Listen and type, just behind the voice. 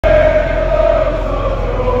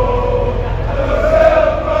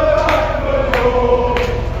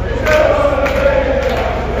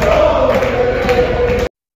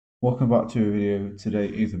back to a video. Today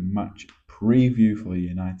is a match preview for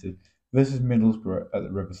United versus Middlesbrough at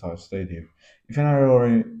the Riverside Stadium. If you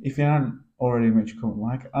haven't already, make sure you comment,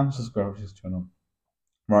 like, and subscribe to this channel.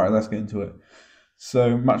 Right, let's get into it.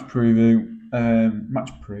 So, match preview.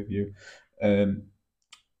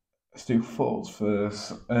 Let's do thoughts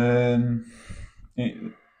first.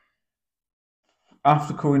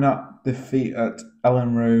 After coming that defeat at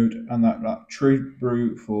Ellen Road and that True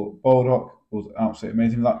Brew for Baldock was absolutely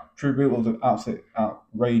amazing. That True Brew was absolutely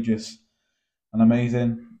outrageous and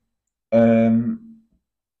amazing. The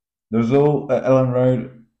result at Ellen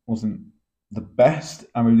Road wasn't the best,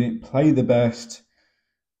 and we didn't play the best.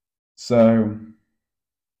 So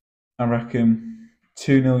I reckon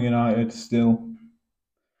 2-0 United still.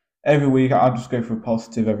 Every week I just go for a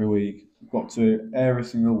positive every week. Got to every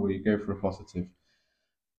single week go for a positive.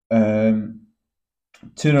 2-0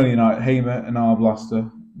 United, Hamer and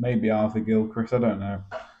Arblaster, maybe Arthur Gilchrist, I don't know.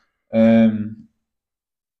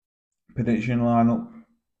 Prediction lineup,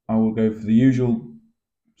 I will go for the usual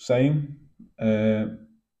same.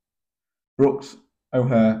 Brooks,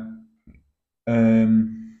 O'Hare,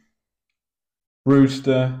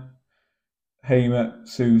 Brewster, Hamer,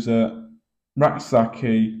 Souza,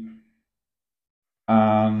 Raksaki,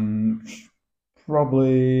 and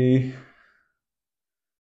probably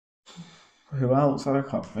who else? I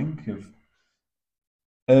can't think of.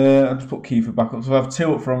 I'll just put Kiefer back up. So I have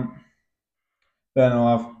two up front. Then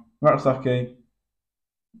I'll have Raksaki,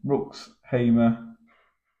 Brooks, Hamer,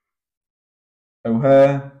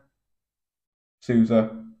 O'Hare,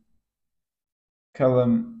 Souza,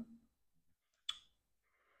 Callum,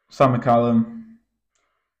 Sam McCallum.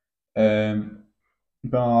 Then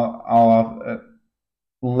I'll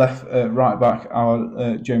have right back. I'll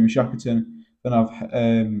have Jamie Shackleton. Then I'll have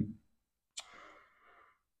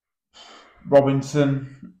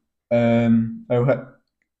Robinson, O'Hare,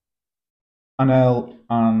 Anel,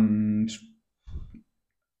 and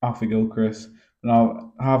Arthur Gilchrist. And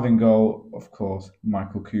I'll have in goal, of course,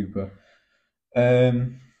 Michael Cooper.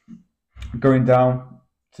 Going down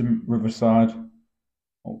to Riverside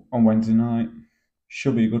on Wednesday night.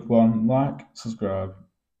 Should be a good one. Like, subscribe.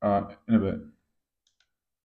 Alright, in a bit.